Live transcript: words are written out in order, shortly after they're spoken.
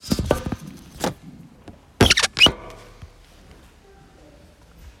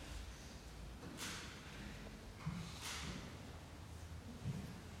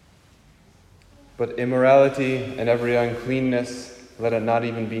But immorality and every uncleanness, let it not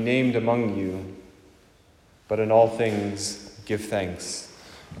even be named among you, but in all things give thanks.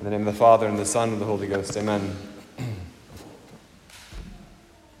 In the name of the Father, and the Son, and the Holy Ghost. Amen.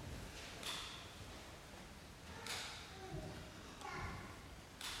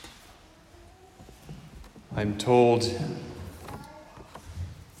 I'm told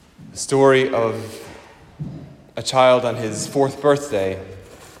the story of a child on his 4th birthday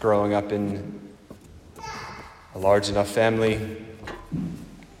growing up in a large enough family.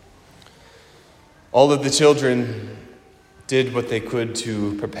 All of the children did what they could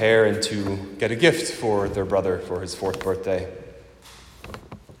to prepare and to get a gift for their brother for his 4th birthday.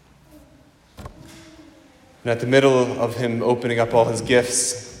 And at the middle of him opening up all his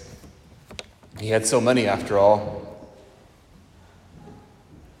gifts, he had so many after all.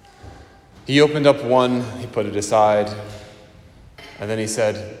 He opened up one, he put it aside, and then he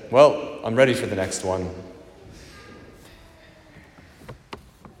said, "Well, I'm ready for the next one."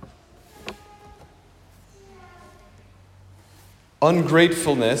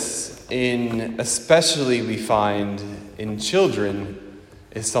 Ungratefulness, especially we find in children,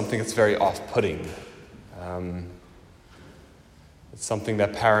 is something that's very off-putting. It's something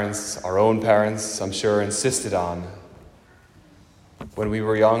that our own parents, I'm sure, insisted on. When we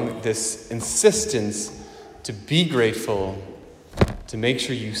were young, this insistence to be grateful, to make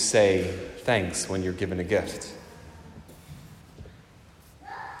sure you say thanks when you're given a gift.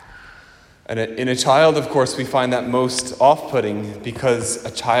 And in a child, of course, we find that most off-putting because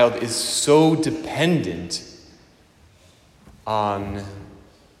a child is so dependent on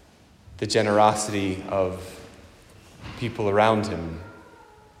the generosity of people around him,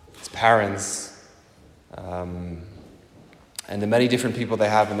 his parents, and the many different people they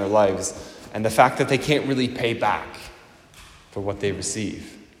have in their lives, and the fact that they can't really pay back for what they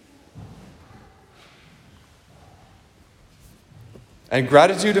receive. And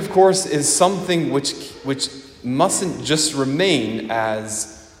gratitude, of course, is something which mustn't just remain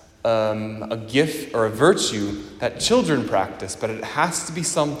as a gift or a virtue that children practice, but it has to be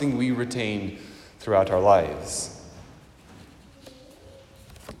something we retain throughout our lives.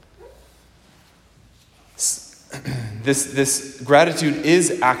 This gratitude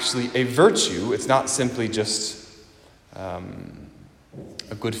is actually a virtue. It's not simply just a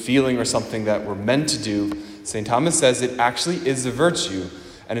good feeling or something that we're meant to do. St. Thomas says it actually is a virtue,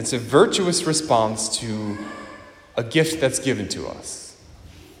 and it's a virtuous response to a gift that's given to us.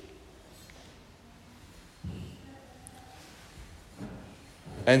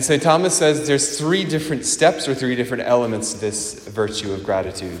 And St. Thomas says there's 3 different steps or 3 different elements to this virtue of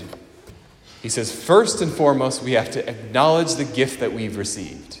gratitude. He says, first and foremost, we have to acknowledge the gift that we've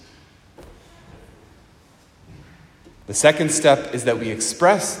received. The second step is that we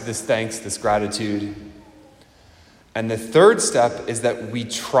express this thanks, this gratitude. And the third step is that we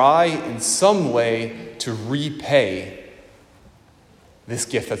try in some way to repay this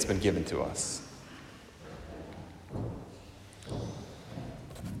gift that's been given to us.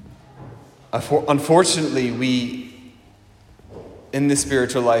 Unfortunately, in this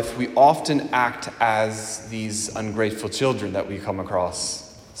spiritual life, we often act as these ungrateful children that we come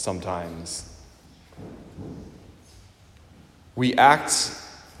across sometimes. We act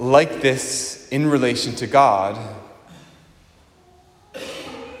like this in relation to God.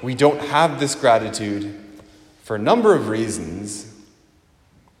 We don't have this gratitude for a number of reasons.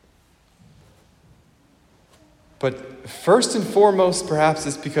 But first and foremost, perhaps,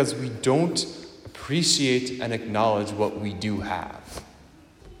 it's because we don't appreciate and acknowledge what we do have.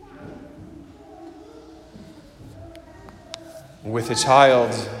 With a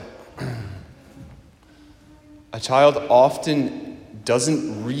child often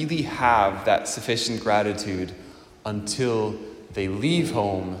doesn't really have that sufficient gratitude until they leave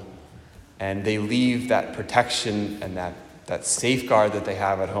home and they leave that protection and that safeguard that they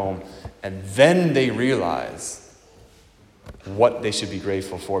have at home, and then they realize what they should be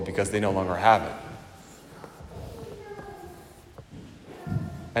grateful for because they no longer have it.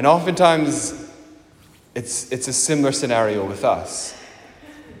 And oftentimes, it's a similar scenario with us.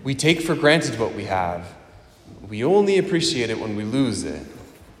 We take for granted what we have. We only appreciate it when we lose it.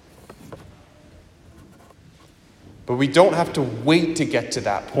 But we don't have to wait to get to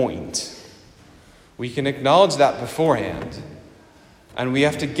that point. We can acknowledge that beforehand. And we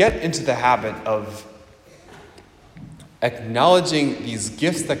have to get into the habit of acknowledging these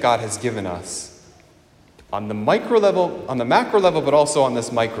gifts that God has given us on the macro level, but also on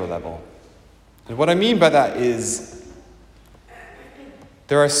this micro level. And what I mean by that is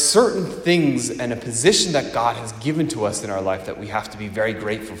There are certain things and a position that God has given to us in our life that we have to be very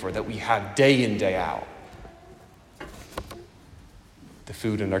grateful for, that we have day in, day out. The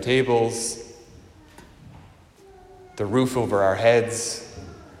food on our tables, the roof over our heads,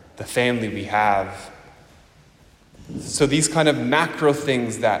 the family we have. So these kind of macro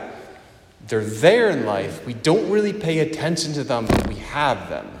things that they're there in life, we don't really pay attention to them, but we have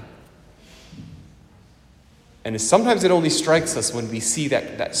them. And sometimes it only strikes us when we see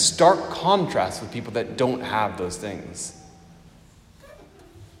that stark contrast with people that don't have those things.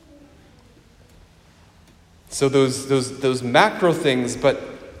 So those macro things, but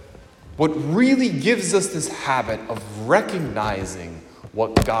what really gives us this habit of recognizing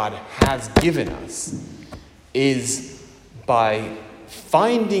what God has given us is by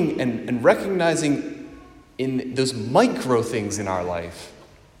finding and recognizing in those micro things in our life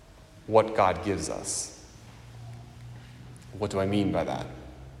what God gives us. What do I mean by that?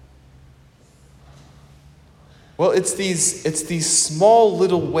 Well, it's these small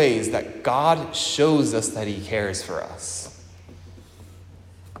little ways that God shows us that he cares for us.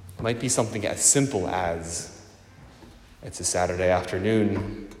 It might be something as simple as it's a Saturday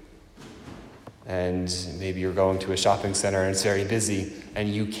afternoon and maybe you're going to a shopping center and it's very busy and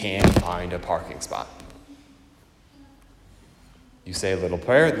you can't find a parking spot. You say a little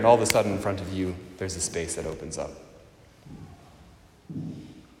prayer, then all of a sudden in front of you, there's a space that opens up.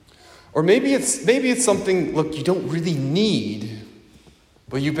 Or maybe it's something, look, you don't really need,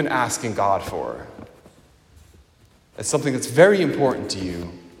 but you've been asking God for. It's something that's very important to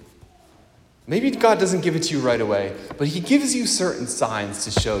you. Maybe God doesn't give it to you right away, but he gives you certain signs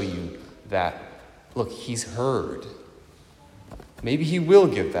to show you that, look, he's heard. Maybe he will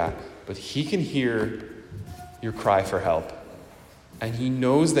give that, but he can hear your cry for help. And he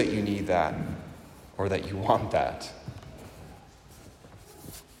knows that you need that or that you want that.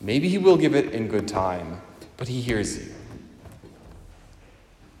 Maybe he will give it in good time, but he hears you.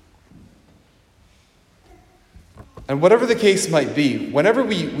 And whatever the case might be, whenever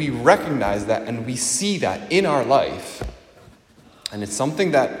we recognize that and we see that in our life, and it's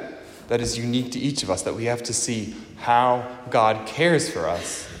something that is unique to each of us, that we have to see how God cares for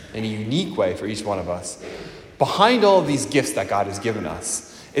us in a unique way for each one of us. Behind all of these gifts that God has given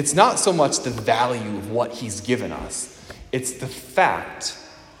us, it's not so much the value of what he's given us, it's the fact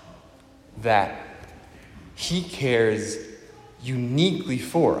that he cares uniquely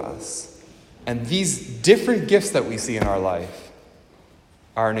for us. And these different gifts that we see in our life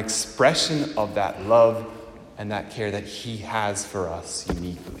are an expression of that love and that care that he has for us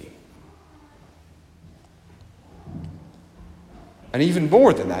uniquely. And even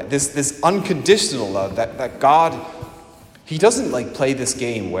more than that, this unconditional love that God, he doesn't like play this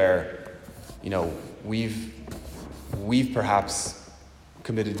game where, we've perhaps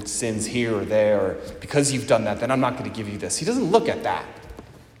committed sins here or there, or because you've done that, then I'm not going to give you this. He doesn't look at that.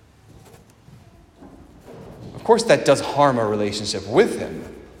 Of course, that does harm our relationship with him.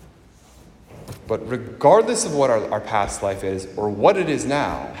 But regardless of what our past life is, or what it is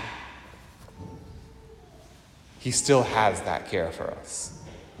now, he still has that care for us.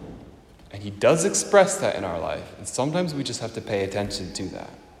 And he does express that in our life. And sometimes we just have to pay attention to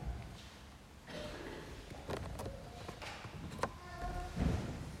that.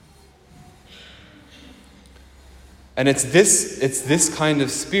 And it's this kind of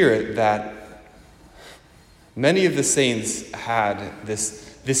spirit that many of the saints had,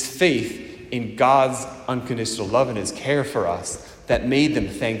 this faith in God's unconditional love and his care for us that made them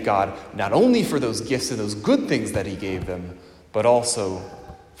thank God not only for those gifts and those good things that he gave them, but also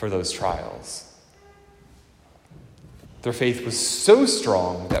for those trials. Their faith was so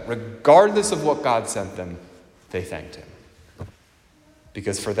strong that regardless of what God sent them, they thanked him.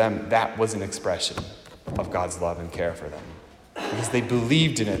 Because for them, that was an expression of God's love and care for them, because they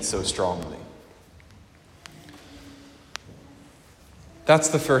believed in it so strongly. That's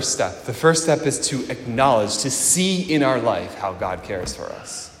the first step. The first step is to acknowledge, to see in our life how God cares for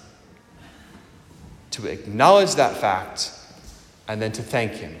us. To acknowledge that fact, and then to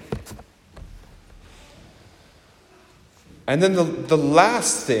thank him. And then the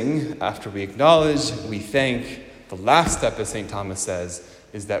last thing, after we acknowledge, we thank, the last step, as St. Thomas says,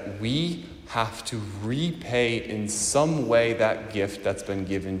 is that we have to repay in some way that gift that's been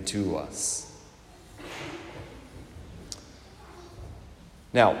given to us.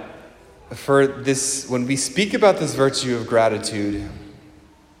 Now, for this, when we speak about this virtue of gratitude,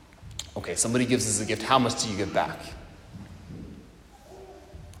 okay, somebody gives us a gift, how much do you give back?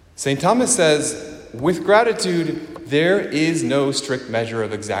 St. Thomas says, with gratitude, there is no strict measure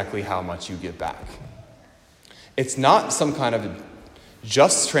of exactly how much you give back. It's not some kind of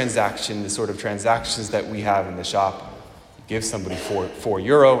just transaction, the sort of transactions that we have in the shop. You give somebody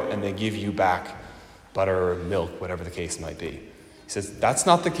 €4 and they give you back butter or milk, whatever the case might be. He says that's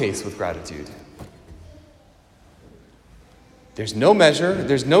not the case with gratitude. There's no measure,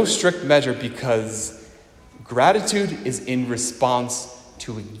 there's no strict measure, because gratitude is in response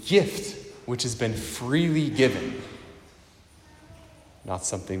to a gift which has been freely given. Not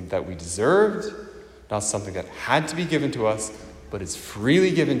something that we deserved, not something that had to be given to us, but it's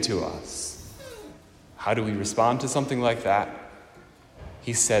freely given to us. How do we respond to something like that?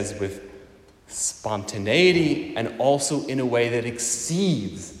 He says with spontaneity and also in a way that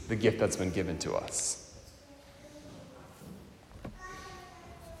exceeds the gift that's been given to us.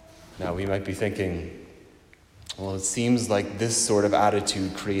 Now, we might be thinking, well, it seems like this sort of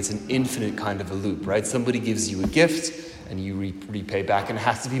attitude creates an infinite kind of a loop, right? Somebody gives you a gift and you repay back, and it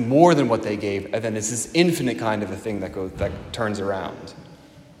has to be more than what they gave, and then it's this infinite kind of a thing that turns around.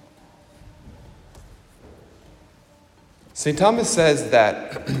 St. Thomas says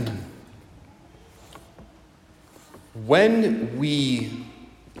that when we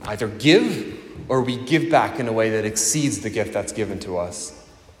either give or we give back in a way that exceeds the gift that's given to us,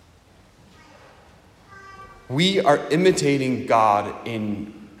 we are imitating God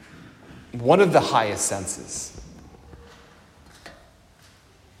in one of the highest senses.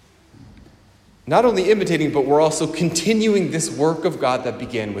 Not only imitating, but we're also continuing this work of God that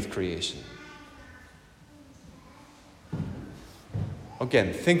began with creation.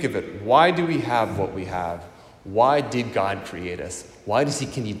 Again, think of it. Why do we have what we have? Why did God create us? Why does He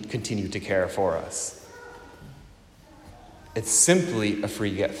continue to care for us? It's simply a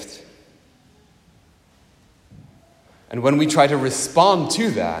free gift. And when we try to respond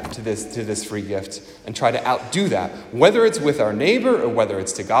to that, to this free gift, and try to outdo that, whether it's with our neighbor or whether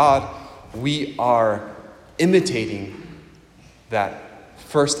it's to God, we are imitating that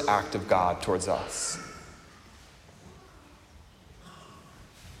first act of God towards us.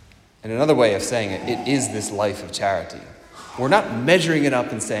 And another way of saying it, it is this life of charity. We're not measuring it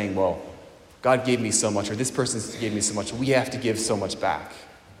up and saying, well, God gave me so much, or this person gave me so much, we have to give so much back.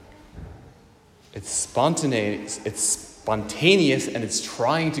 It's spontaneous, and it's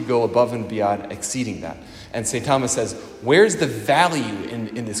trying to go above and beyond, exceeding that. And St. Thomas says, where's the value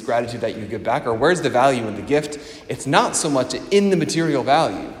in this gratitude that you give back, or where's the value in the gift? It's not so much in the material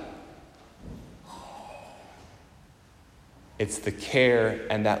value. It's the care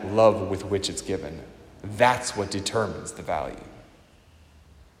and that love with which it's given. That's what determines the value.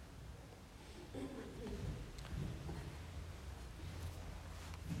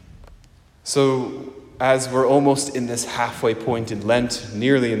 So, as we're almost in this halfway point in Lent,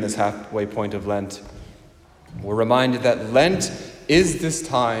 nearly in this halfway point of Lent, we're reminded that Lent is this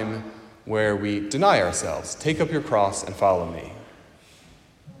time where we deny ourselves. Take up your cross and follow me.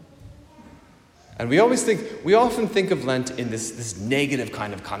 And we often think of Lent in this negative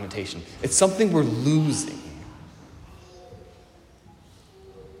kind of connotation. It's something we're losing.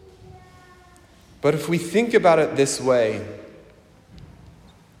 But if we think about it this way,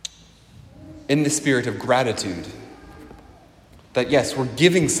 in the spirit of gratitude, that yes, we're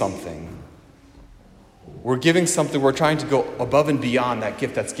giving something. We're giving something, we're trying to go above and beyond that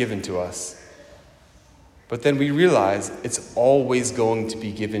gift that's given to us. But then we realize it's always going to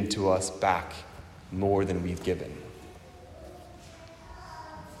be given to us back more than we've given.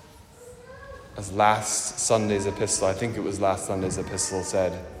 As last Sunday's epistle, I think it was last Sunday's epistle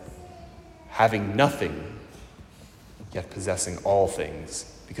said, having nothing, yet possessing all things.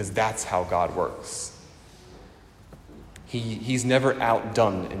 Because that's how God works. He's never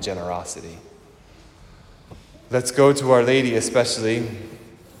outdone in generosity. Let's go to Our Lady especially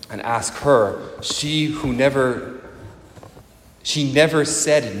and ask her, she never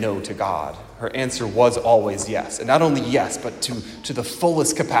said no to God. Her answer was always yes. And not only yes, but to the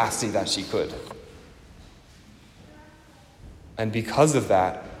fullest capacity that she could. And because of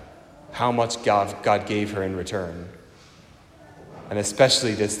that, how much God gave her in return. And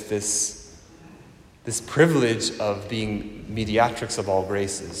especially this privilege of being mediatrix of all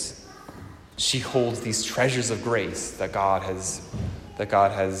graces. She holds these treasures of grace that God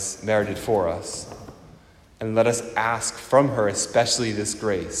has merited for us. And let us ask from her especially this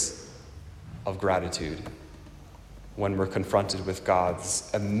grace of gratitude when we're confronted with God's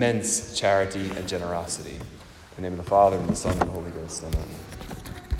immense charity and generosity. In the name of the Father, and the Son, and the Holy Ghost. Amen.